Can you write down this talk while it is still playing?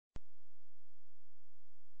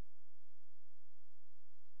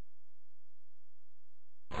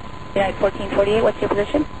United 1448, what's your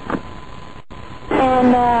position?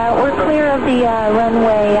 And we're clear of the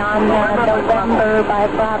runway on November by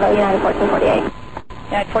Bravo, United 1448.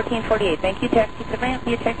 United 1448, thank you. Taxi to the ramp.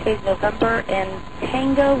 Your taxiway is November and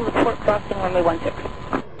Tango. Report crossing runway 16.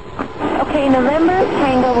 Okay, November,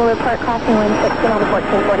 Tango will report crossing 16 on the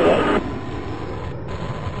 1448.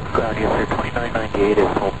 Ground, yes sir, 2998 is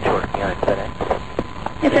hold short behind FedEx.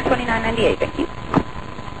 Yes sir, 2998, thank you.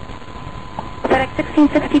 FedEx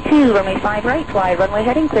 1662, runway 5 right, fly runway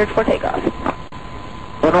heading, cleared for takeoff.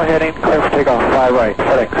 Runway heading, clear for takeoff, 5 right,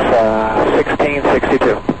 FedEx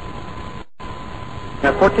 1662.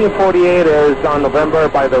 Now 1448 is on November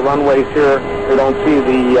by the runways here. We don't see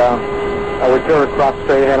the, we're clear across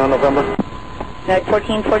straight ahead on November. United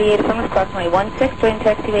 1448, affirmative, cross runway 16, join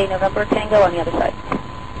taxiway November Tango on the other side.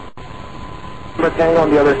 November Tango on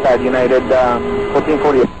the other side, United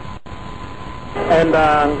 1448. And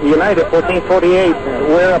United 1448,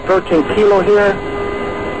 we're approaching Kilo here.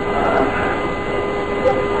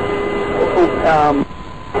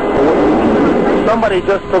 Somebody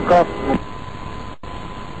just took off.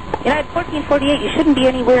 United 1448, you shouldn't be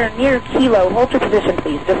anywhere near Kilo. Hold your position,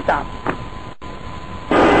 please. Just stop.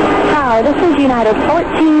 Hi, this is United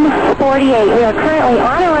 1448. We are currently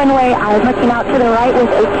on a runway. I was looking out to the right with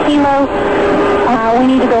a Kilo. We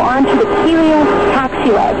need to go on to the Kilo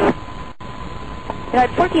taxiway.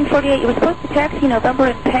 United 1448, you were supposed to taxi November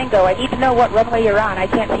and Tango. I need to know what runway you're on. I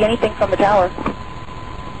can't see anything from the tower.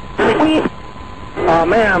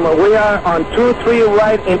 Ma'am, we are on 23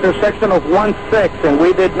 right, intersection of 16, and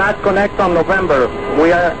we did not connect on November.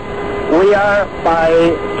 We are by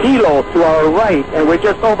Kilo to our right, and we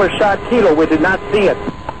just overshot Kilo. We did not see it.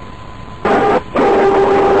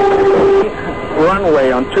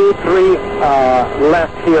 Runway on 23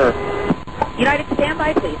 left here. United, stand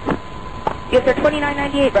by, please. Yes, sir,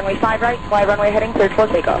 2998, runway 5 right, fly runway heading, cleared for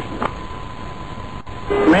takeoff.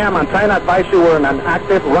 Ma'am, I'm trying to advise you we're on an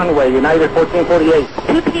active runway, United 1448.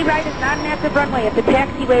 2P right is not an active runway. It's a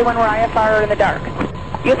taxiway when we're IFR or in the dark.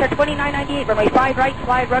 Yes, sir, 2998, runway 5 right,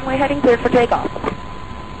 fly runway heading, cleared for takeoff.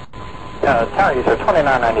 Tower, you sir,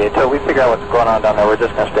 2998, so we figure out what's going on down there. We're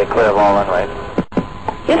just going to stay clear of all runways.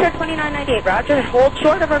 Yes, sir, 2998, roger. Hold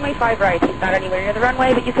short of runway 5 right. It's not anywhere near the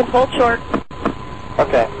runway, but you can hold short.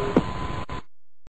 Okay.